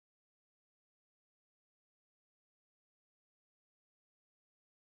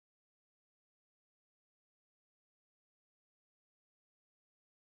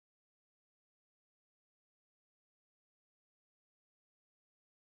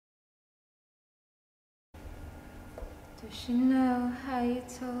Wish you know how you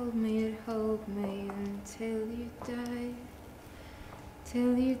told me you'd hold me until you die.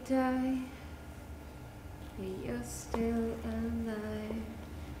 Till you die, but you're still alive.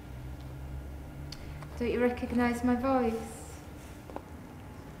 Don't you recognise my voice?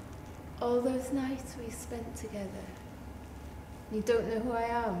 All those nights we spent together. You don't know who I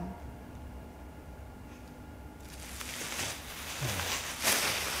am?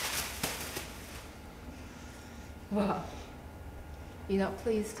 What? You're not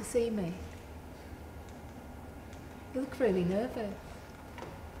pleased to see me? You look really nervous.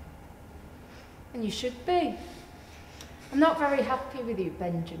 And you should be. I'm not very happy with you,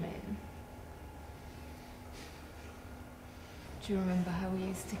 Benjamin. Do you remember how we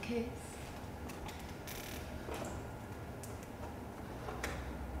used to kiss?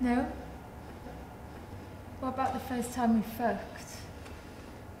 No? What about the first time we fucked?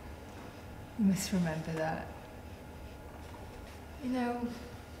 You must remember that. You know,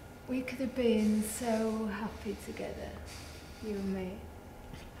 we could have been so happy together, you and me.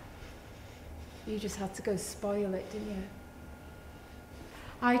 You just had to go spoil it, didn't you?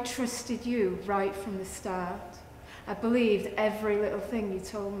 I trusted you right from the start. I believed every little thing you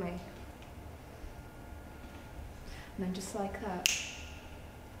told me. And then just like that,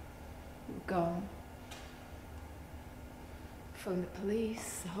 you were gone. Phoned the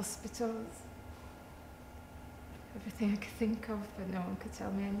police, the hospitals. Everything I could think of, but no one could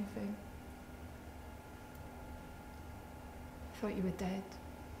tell me anything. I thought you were dead.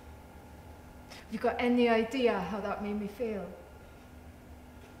 Have you got any idea how that made me feel?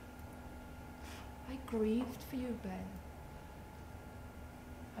 I grieved for you, Ben.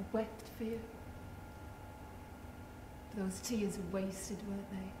 I wept for you. But those tears were wasted,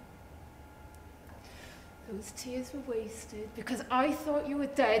 weren't they? Those tears were wasted because I thought you were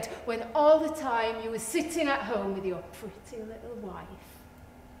dead when all the time you were sitting at home with your pretty little wife.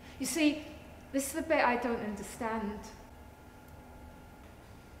 You see, this is the bit I don't understand.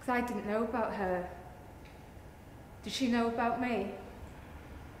 Because I didn't know about her. Did she know about me?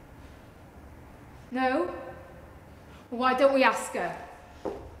 No? Well, why don't we ask her?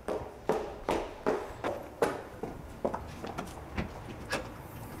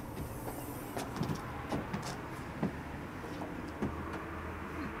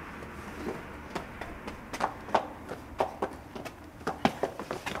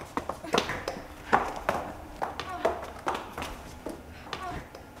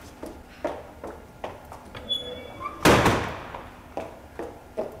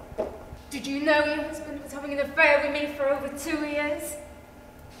 Did you know your husband was having an affair with me for over 2 years?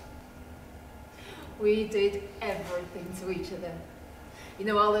 We did everything to each other. You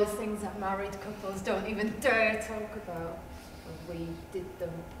know, all those things that married couples don't even dare talk about. But we did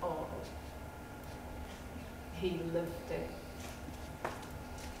them all. He loved it.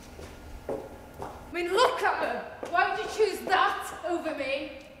 I mean, look at her! Why would you choose that over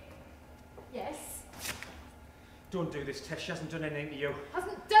me? Yes? Don't do this, Tess. She hasn't done anything to you.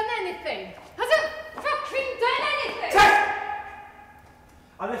 Hasn't done anything! Hasn't fucking done anything! Tess!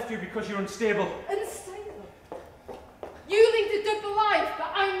 I left you because you're unstable. Unstable? You lead a double life,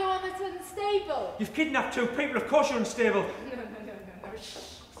 but I'm the one that's unstable. You've kidnapped 2 people. Of course you're unstable. No.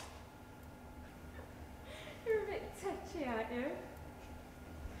 Shh. You're a bit touchy, aren't you?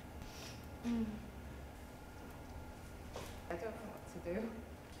 I don't know what to do.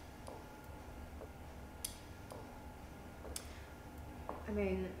 I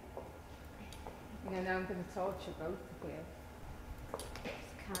mean, now I'm going to torture both of you. I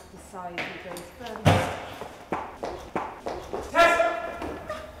just can't decide who goes first. Tess!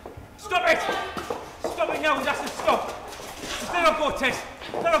 Stop it! Stop it now. That's a stop. Just let her go, Tess.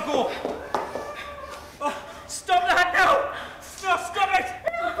 Let her go. Oh, stop that now! Stop it!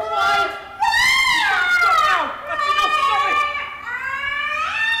 Come on! Stop now! That's enough! Stop it!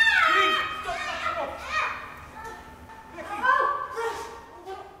 Please, stop that!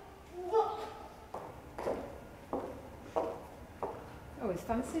 Always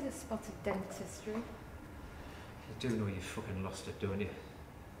fancied a spot of dentistry. You do know you fucking lost it, don't you?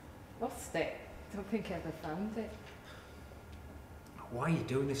 Lost it? Don't think I ever found it. Why are you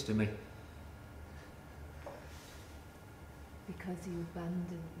doing this to me? Because you abandoned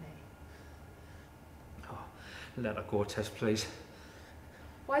me. Oh, let her go, Tess, please.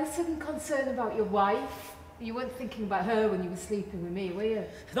 Why the sudden concern about your wife? You weren't thinking about her when you were sleeping with me, were you?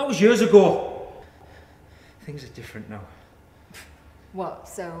 That was years ago. Things are different now. What,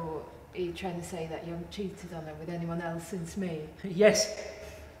 so are you trying to say that you haven't cheated on her with anyone else since me? Yes.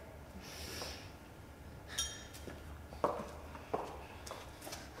 Are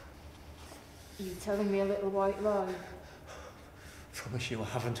you telling me a little white lie? promise you I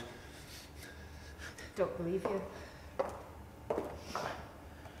haven't. Don't believe you.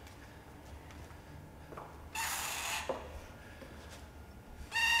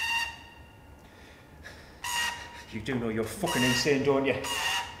 You do know you're fucking insane, don't you?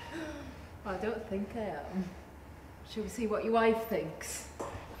 I don't think I am. Shall we see what your wife thinks?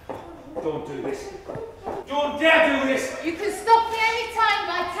 Don't do this. Don't dare do this! You can stop me any time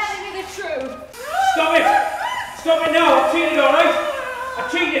by telling me the truth. Stop it! Stop it now! I cheated, alright? I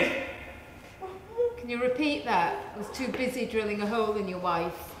cheated! Can you repeat that? I was too busy drilling a hole in your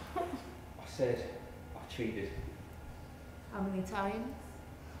wife. I said I cheated. How many times?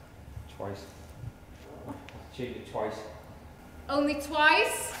 Twice. I cheated twice. Only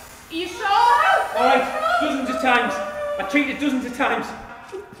twice? Are you sure? Alright, dozens of times. I cheated dozens of times.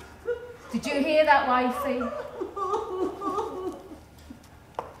 Did you hear that, wifey?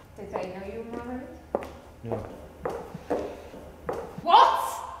 Did they know you were married? No. What?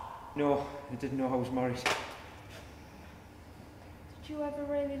 No, I didn't know I was married. Did you ever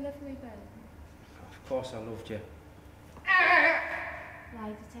really love me, Ben? Of course I loved you. Lie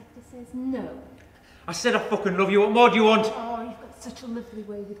detector says no. I said I fucking love you. What more do you want? Oh, you've got such a lovely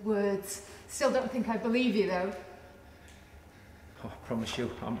way with words. Still don't think I believe you, though. Oh, I promise you,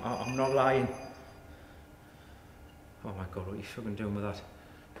 I'm not lying. Oh my God, what are you fucking doing with that?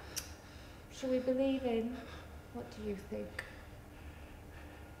 Shall we believe him? What do you think?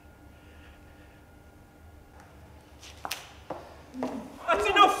 That's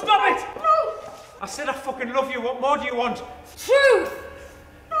enough, stop it! No! I said I fucking love you, what more do you want? Truth!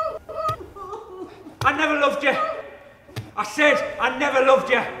 I never loved you! I said I never loved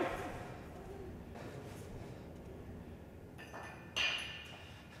you!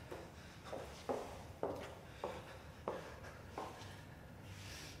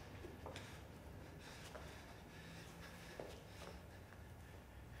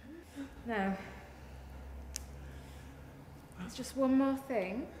 Now, there's just one more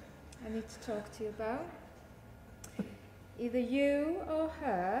thing I need to talk to you about. Either you or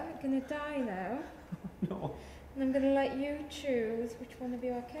her are going to die now. No. And I'm going to let you choose which one of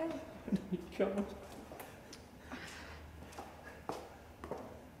you I kill. No, you can't.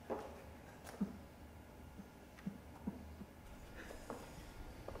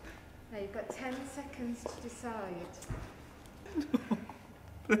 Now you've got 10 seconds to decide. No.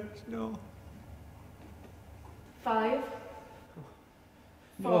 Please, no. 5,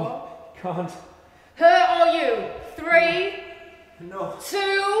 4, No, can't. her or you. 3, No. 2.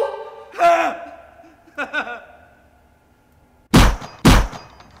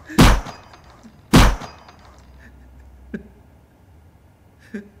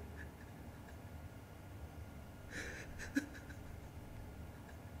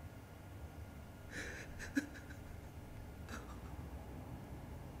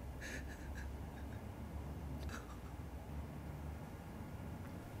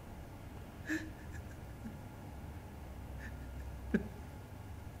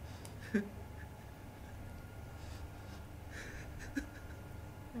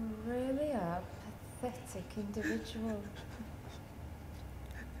 You really are a pathetic individual.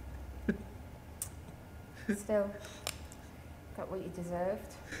 Still, got what you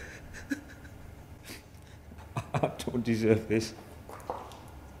deserved. I don't deserve this.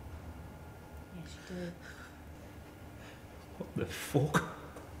 Yes, you do. What the fuck?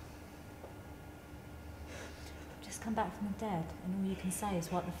 Just come back from the dead and all you can say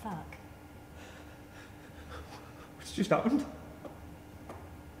is what the fuck. What's just happened?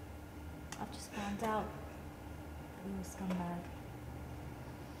 I've just found out that you're a scumbag.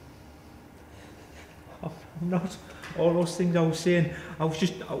 I'm not. All those things I was saying, I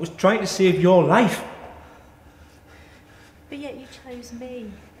was trying to save your life. But yet you chose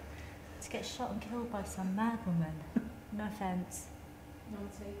me to get shot and killed by some mad woman. No offence. None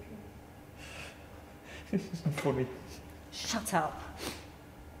taken. This isn't funny. Shut up.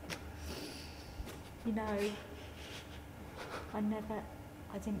 You know, I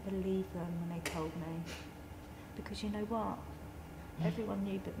didn't believe them when they told me. Because you know what? Everyone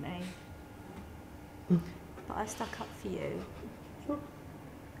knew but me. But I stuck up for you.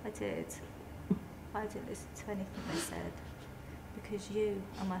 I did. I didn't listen to anything they said. Because you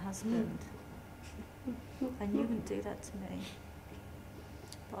are my husband. And you wouldn't do that to me.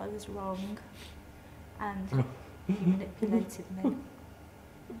 But I was wrong. And you manipulated me.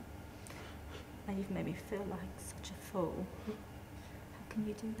 And you've made me feel like such a fool. How can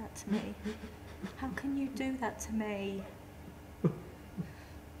you do that to me? How can you do that to me?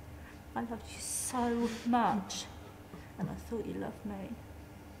 I loved you so much, and I thought you loved me.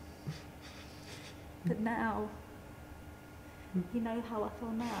 But now You know how I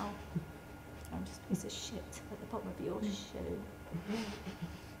feel now? I'm just a piece of shit at the bottom of your shoe.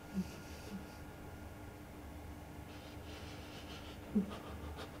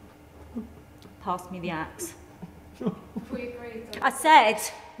 Pass me the axe. We agreed. I said,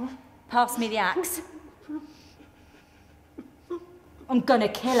 pass me the axe. I'm gonna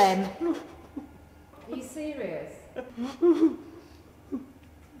kill him. Are you serious?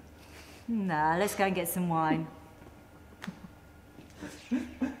 Nah, let's go and get some wine.